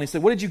John. He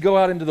said, "What did you go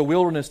out into the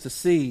wilderness to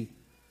see?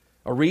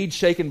 A reed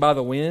shaken by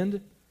the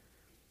wind?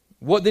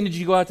 What then did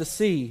you go out to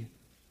see?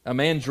 A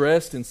man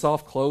dressed in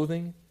soft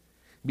clothing?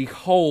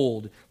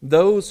 Behold,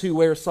 those who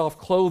wear soft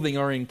clothing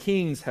are in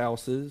kings'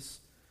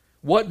 houses.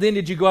 What then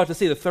did you go out to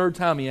see?" The third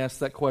time he asked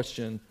that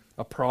question.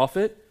 "A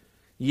prophet?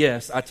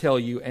 Yes, I tell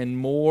you, and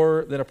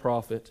more than a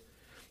prophet.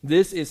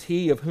 This is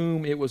he of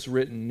whom it was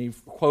written." He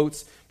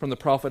quotes from the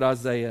prophet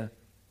Isaiah.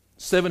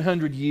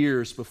 700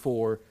 years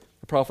before,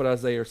 the prophet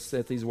Isaiah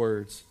said these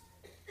words.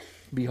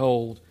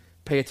 "Behold,"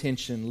 pay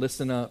attention,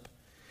 listen up.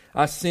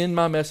 "I send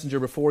my messenger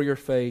before your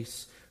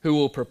face, who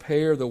will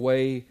prepare the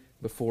way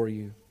before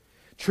you.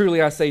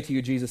 Truly I say to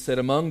you," Jesus said,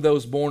 "among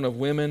those born of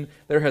women,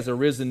 there has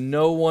arisen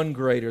no one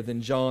greater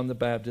than John the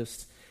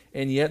Baptist,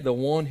 and yet the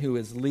one who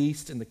is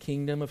least in the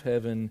kingdom of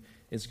heaven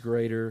is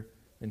greater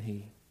than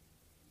he."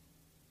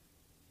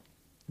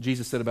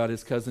 Jesus said about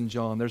his cousin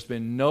John, "There's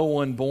been no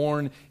one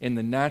born in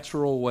the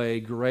natural way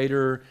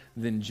greater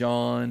than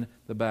John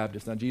the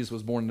Baptist." Now, Jesus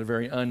was born in a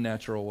very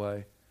unnatural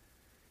way.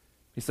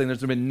 He's saying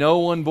there's been no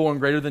one born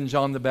greater than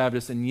John the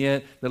Baptist, and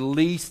yet the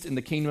least in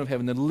the kingdom of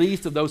heaven, the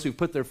least of those who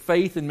put their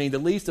faith in me, the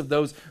least of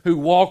those who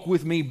walk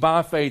with me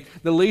by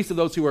faith, the least of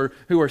those who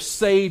are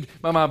saved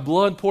by my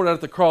blood poured out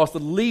at the cross, the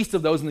least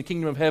of those in the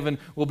kingdom of heaven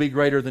will be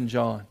greater than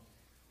John.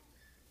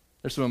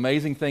 There's some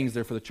amazing things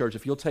there for the church.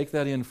 If you'll take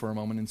that in for a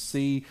moment and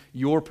see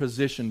your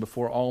position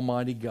before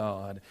Almighty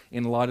God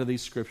in light of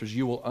these scriptures,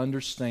 you will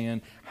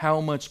understand how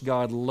much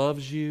God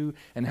loves you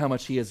and how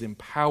much He has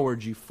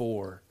empowered you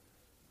for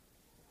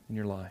in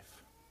your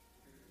life.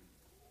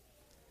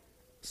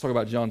 Let's talk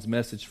about John's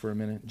message for a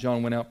minute.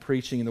 John went out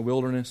preaching in the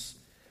wilderness,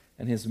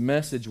 and his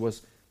message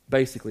was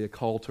basically a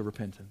call to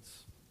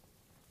repentance.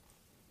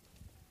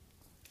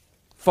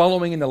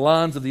 Following in the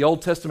lines of the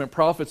Old Testament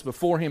prophets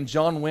before him,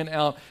 John went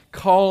out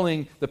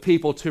calling the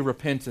people to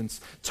repentance.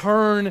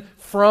 "Turn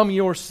from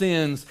your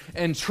sins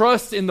and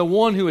trust in the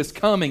one who is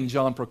coming,"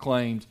 John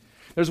proclaimed.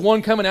 "There's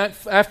one coming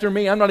after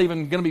me. I'm not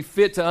even going to be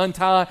fit to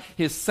untie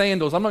his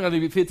sandals. I'm not going to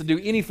be fit to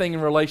do anything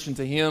in relation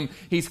to him.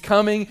 He's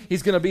coming.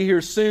 He's going to be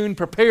here soon.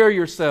 Prepare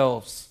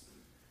yourselves."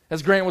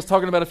 As Grant was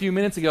talking about a few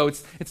minutes ago,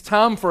 it's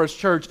time for us,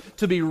 church,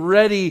 to be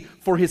ready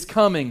for His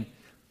coming.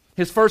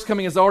 His first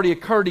coming has already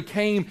occurred. He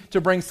came to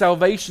bring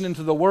salvation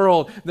into the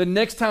world. The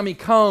next time He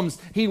comes,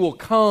 He will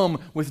come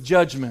with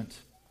judgment.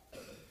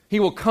 He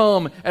will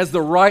come as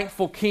the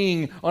rightful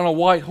king on a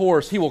white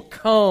horse. He will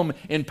come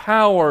in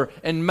power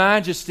and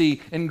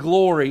majesty and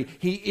glory.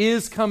 He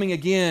is coming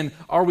again.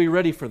 Are we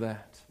ready for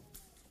that?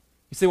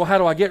 You say, "Well, how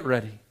do I get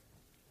ready?"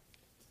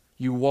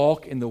 You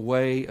walk in the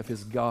way of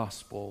His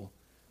gospel,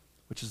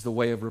 which is the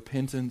way of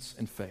repentance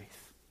and faith.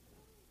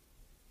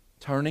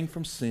 Turning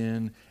from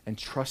sin and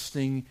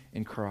trusting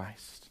in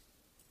Christ.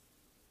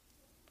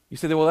 You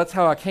say, "Well, that's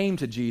how I came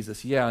to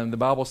Jesus." Yeah, and the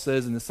Bible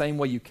says in the same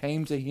way you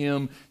came to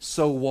Him,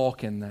 so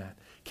walk in that.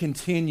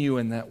 Continue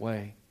in that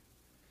way.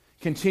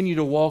 Continue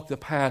to walk the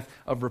path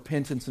of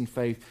repentance and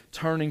faith,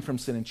 turning from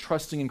sin and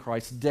trusting in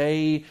Christ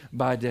day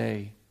by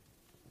day,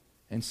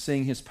 and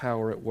seeing His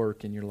power at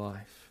work in your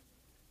life.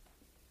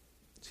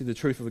 See, the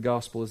truth of the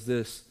gospel is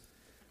this.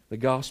 The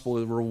gospel,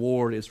 the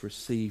reward is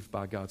received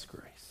by God's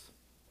grace.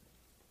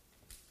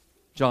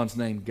 John's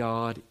name,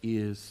 God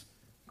is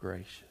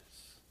gracious.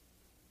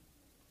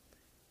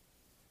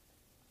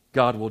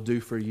 God will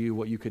do for you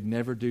what you could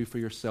never do for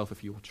yourself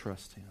if you will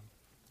trust Him.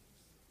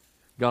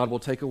 God will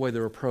take away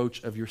the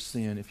reproach of your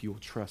sin if you will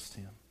trust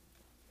Him.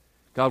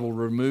 God will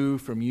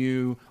remove from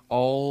you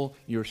all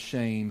your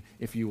shame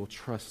if you will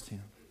trust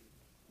Him.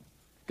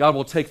 God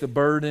will take the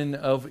burden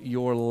of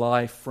your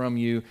life from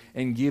you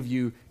and give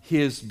you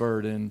His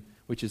burden,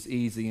 which is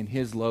easy, and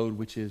His load,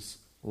 which is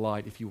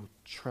light, if you will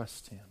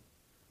trust Him.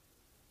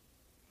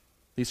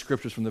 These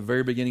scriptures from the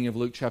very beginning of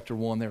Luke chapter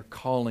 1, they're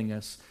calling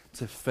us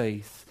to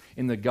faith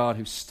in the God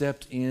who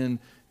stepped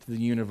into the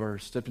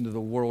universe, stepped into the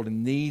world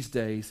in these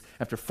days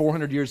after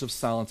 400 years of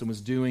silence and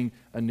was doing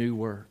a new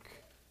work.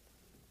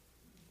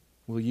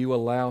 Will you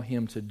allow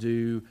Him to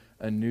do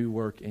a new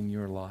work in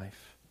your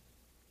life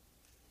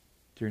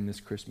during this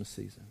Christmas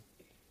season?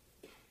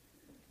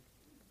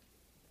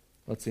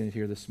 Let's end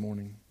here this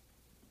morning.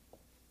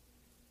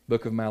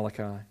 Book of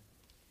Malachi.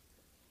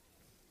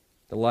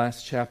 The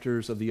last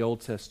chapters of the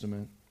Old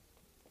Testament,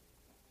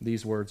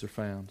 these words are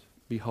found.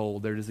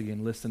 Behold, there it is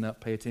again. Listen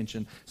up, pay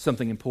attention.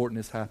 Something important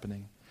is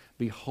happening.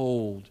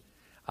 Behold,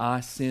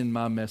 I send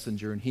my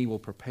messenger, and he will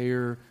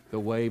prepare the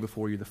way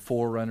before you. The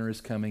forerunner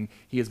is coming.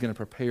 He is going to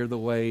prepare the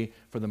way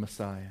for the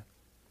Messiah.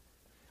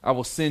 I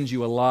will send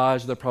you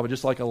Elijah the prophet,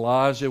 just like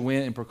Elijah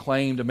went and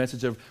proclaimed a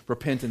message of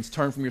repentance,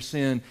 turn from your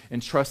sin and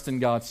trust in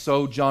God.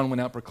 So John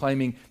went out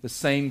proclaiming the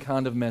same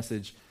kind of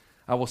message.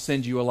 I will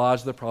send you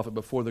Elijah the prophet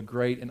before the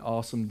great and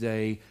awesome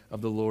day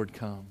of the Lord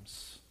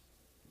comes.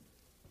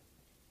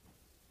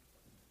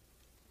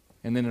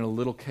 And then in a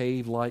little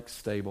cave-like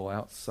stable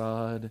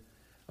outside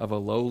of a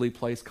lowly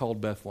place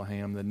called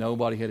Bethlehem that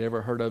nobody had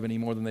ever heard of any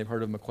more than they've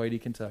heard of McQuady,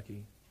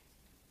 Kentucky,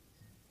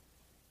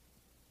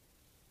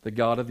 the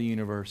God of the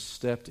universe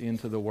stepped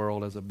into the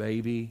world as a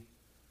baby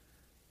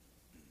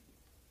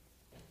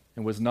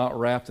and was not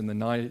wrapped in the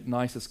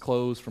nicest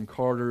clothes from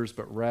Carter's,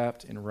 but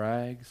wrapped in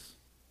rags,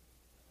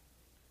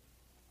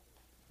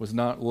 was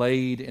not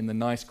laid in the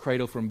nice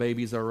cradle from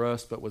Babies R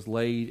Us, but was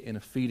laid in a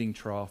feeding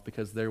trough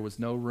because there was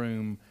no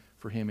room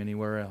for him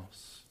anywhere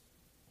else.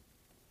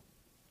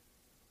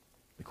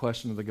 The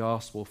question of the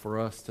gospel for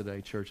us today,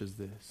 church, is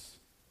this: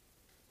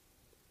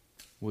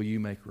 will you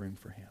make room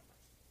for him?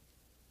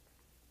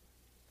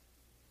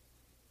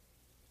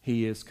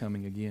 He is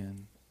coming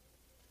again.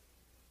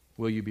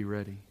 Will you be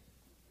ready?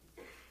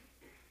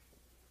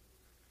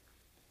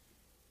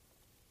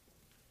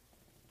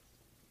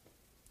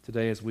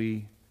 Today, as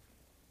we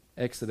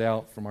exit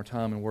out from our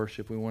time in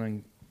worship, we want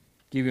to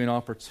give you an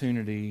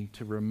opportunity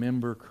to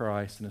remember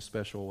Christ in a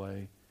special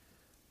way.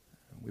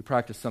 We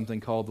practice something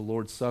called the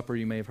Lord's Supper.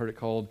 You may have heard it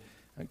called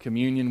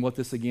communion.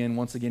 Once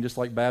again, just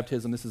like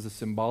baptism, this is a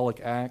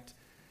symbolic act.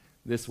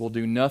 This will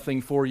do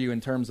nothing for you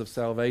in terms of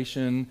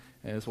salvation.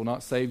 This will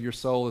not save your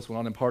soul. This will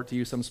not impart to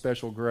you some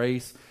special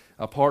grace.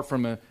 Apart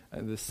from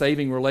the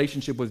saving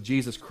relationship with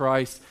Jesus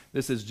Christ,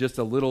 this is just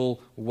a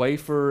little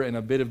wafer and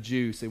a bit of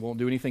juice. It won't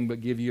do anything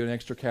but give you an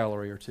extra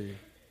calorie or two.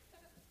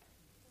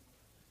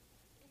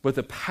 But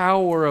the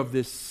power of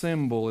this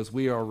symbol is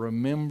we are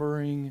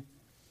remembering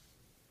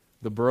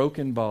the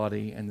broken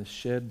body and the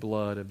shed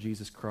blood of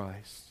Jesus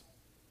Christ.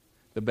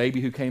 The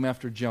baby who came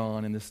after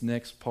John in this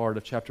next part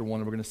of chapter 1,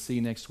 we're going to see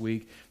next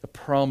week, the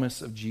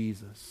promise of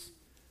Jesus.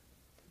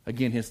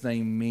 Again, his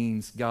name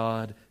means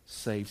God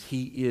saves.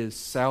 He is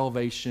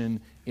salvation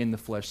in the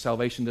flesh.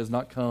 Salvation does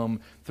not come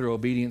through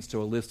obedience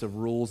to a list of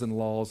rules and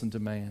laws and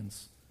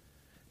demands.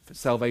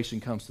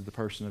 Salvation comes through the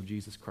person of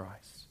Jesus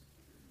Christ.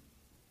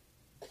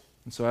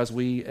 And so as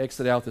we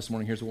exit out this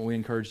morning, here's what we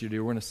encourage you to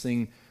do. We're going to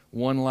sing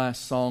one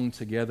last song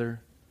together.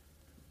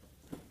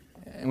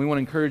 And we want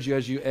to encourage you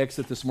as you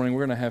exit this morning,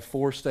 we're going to have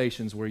 4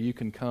 stations where you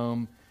can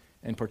come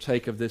and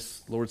partake of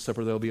this Lord's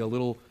Supper. There'll be a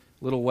little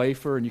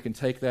wafer, and you can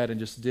take that and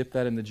just dip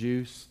that in the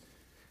juice.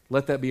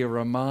 Let that be a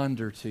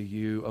reminder to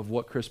you of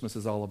what Christmas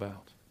is all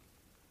about.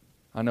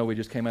 I know we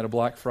just came out of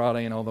Black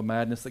Friday and all the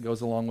madness that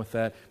goes along with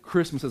that.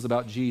 Christmas is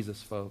about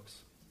Jesus, folks.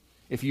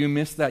 If you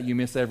miss that, you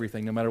miss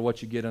everything, no matter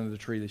what you get under the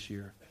tree this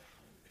year.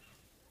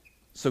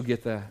 So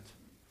get that.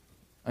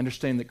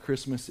 Understand that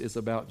Christmas is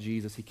about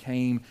Jesus. He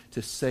came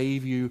to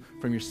save you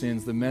from your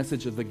sins. The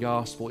message of the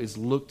gospel is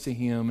look to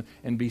him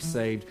and be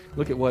saved.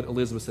 Look at what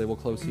Elizabeth said. We'll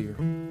close here.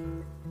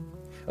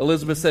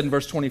 Elizabeth said in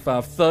verse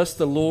 25, "Thus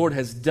the Lord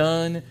has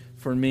done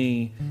for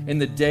me in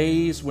the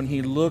days when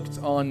he looked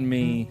on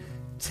me,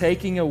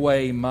 taking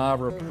away my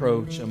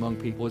reproach among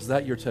people." Is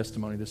that your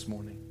testimony this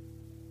morning?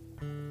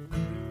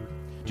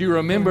 Do you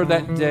remember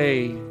that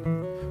day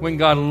when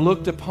God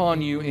looked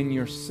upon you in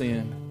your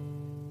sin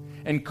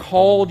and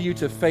called you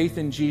to faith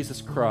in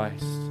Jesus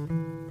Christ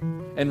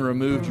and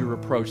removed your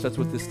reproach? That's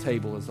what this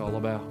table is all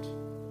about.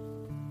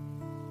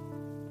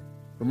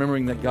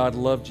 Remembering that God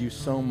loved you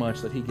so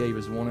much that he gave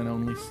his one and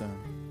only Son,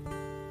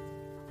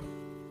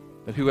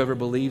 that whoever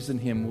believes in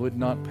him would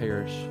not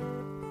perish,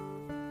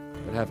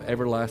 but have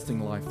everlasting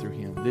life through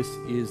him. This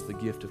is the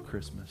gift of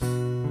Christmas.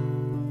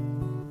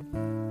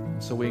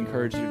 And so we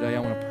encourage you today. I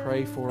want to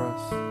pray for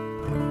us.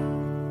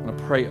 I want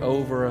to pray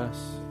over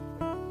us.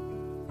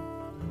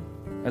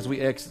 As we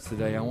exit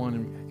today, I want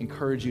to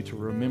encourage you to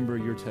remember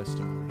your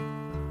testimony.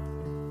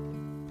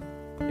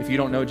 If you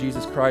don't know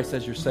Jesus Christ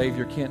as your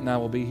Savior, Kent and I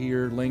will be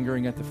here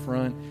lingering at the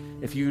front.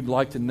 If you'd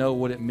like to know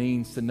what it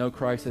means to know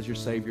Christ as your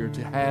Savior,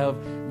 to have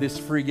this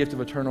free gift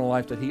of eternal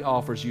life that he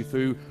offers you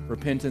through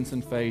repentance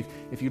and faith,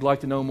 if you'd like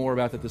to know more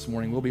about that this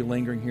morning, we'll be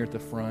lingering here at the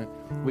front.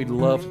 We'd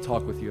love to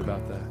talk with you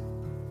about that.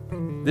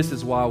 This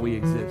is why we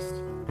exist.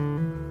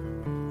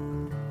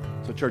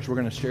 So church, we're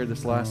going to share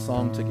this last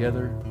song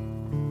together.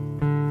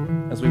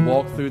 As we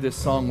walk through this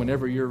song,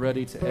 whenever you're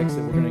ready to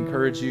exit, we're going to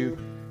encourage you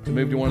to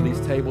move to one of these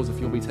tables if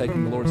you'll be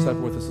taking the Lord's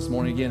Supper with us this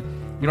morning. Again,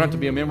 you don't have to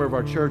be a member of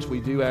our church.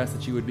 We do ask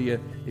that you would be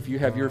if you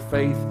have your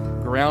faith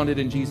grounded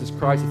in Jesus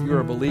Christ, if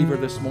you're a believer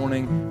this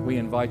morning, we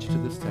invite you to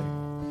this table.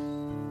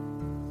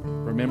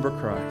 Remember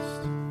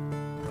Christ.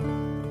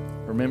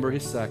 Remember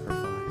his sacrifice.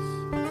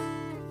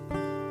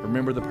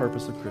 Remember the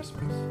purpose of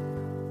Christmas.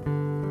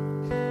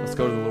 Let's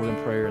go to the Lord in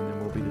prayer and then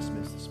we'll be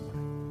dismissed this morning.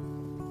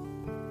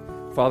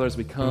 Father, as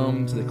we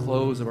come to the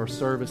close of our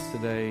service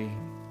today,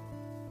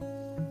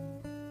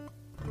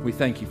 we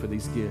thank you for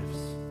these gifts.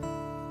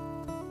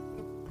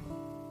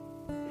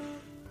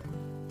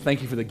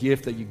 Thank you for the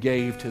gift that you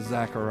gave to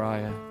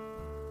Zechariah.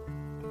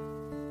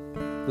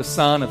 The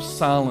sign of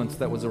silence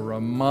that was a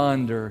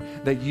reminder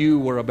that you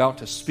were about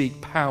to speak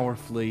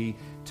powerfully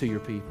to your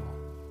people.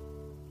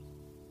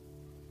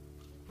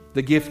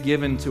 The gift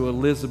given to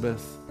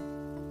Elizabeth,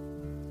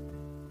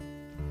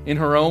 in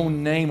her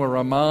own name, a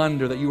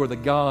reminder that you are the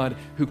God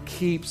who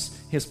keeps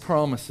his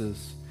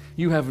promises.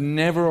 You have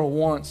never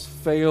once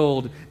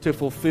failed to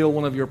fulfill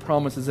one of your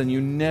promises, and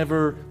you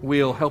never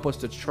will. Help us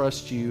to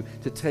trust you,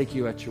 to take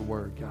you at your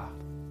word, God.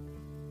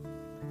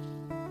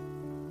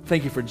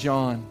 Thank you for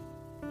John,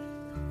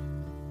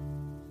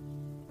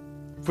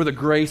 for the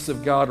grace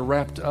of God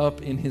wrapped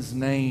up in his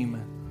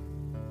name,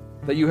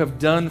 that you have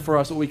done for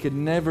us what we could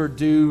never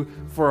do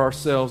for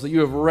ourselves, that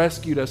you have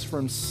rescued us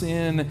from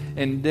sin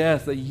and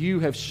death, that you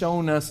have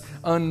shown us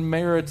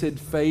unmerited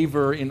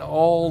favor in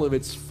all of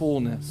its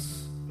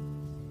fullness.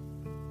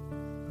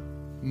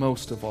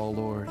 Most of all,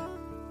 Lord,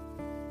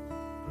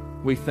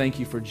 we thank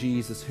you for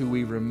Jesus, who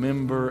we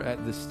remember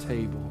at this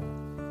table.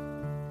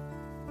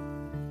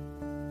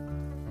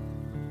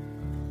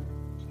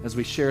 As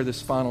we share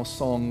this final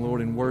song,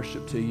 Lord, in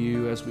worship to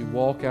you, as we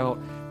walk out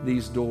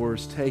these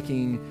doors,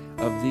 taking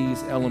of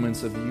these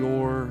elements of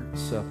your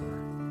supper,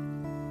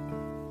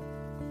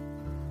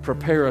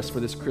 prepare us for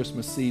this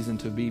Christmas season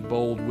to be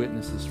bold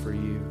witnesses for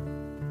you.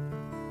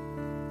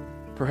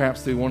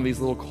 Perhaps through one of these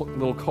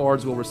little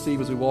cards we'll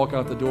receive as we walk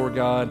out the door,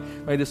 God,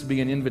 may this be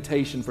an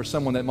invitation for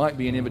someone that might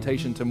be an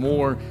invitation to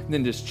more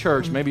than just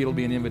church. Maybe it'll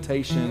be an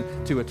invitation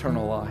to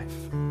eternal life.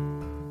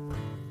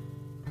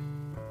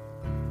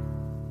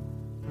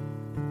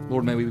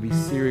 Lord, may we be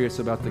serious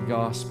about the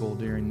gospel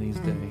during these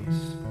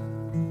days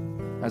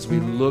as we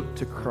look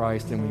to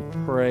Christ and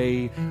we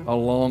pray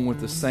along with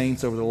the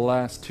saints over the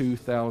last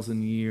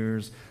 2,000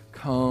 years,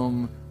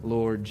 come,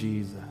 Lord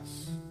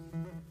Jesus,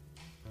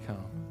 come.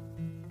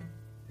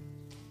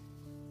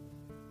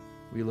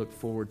 We look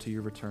forward to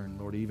your return,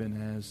 Lord,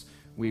 even as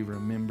we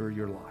remember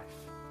your life.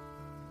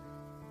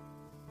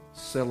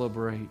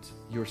 Celebrate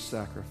your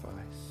sacrifice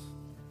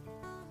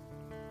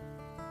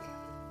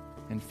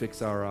and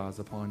fix our eyes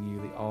upon you,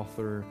 the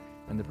author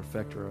and the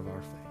perfecter of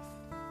our faith.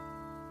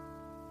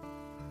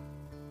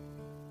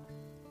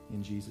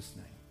 In Jesus'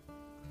 name.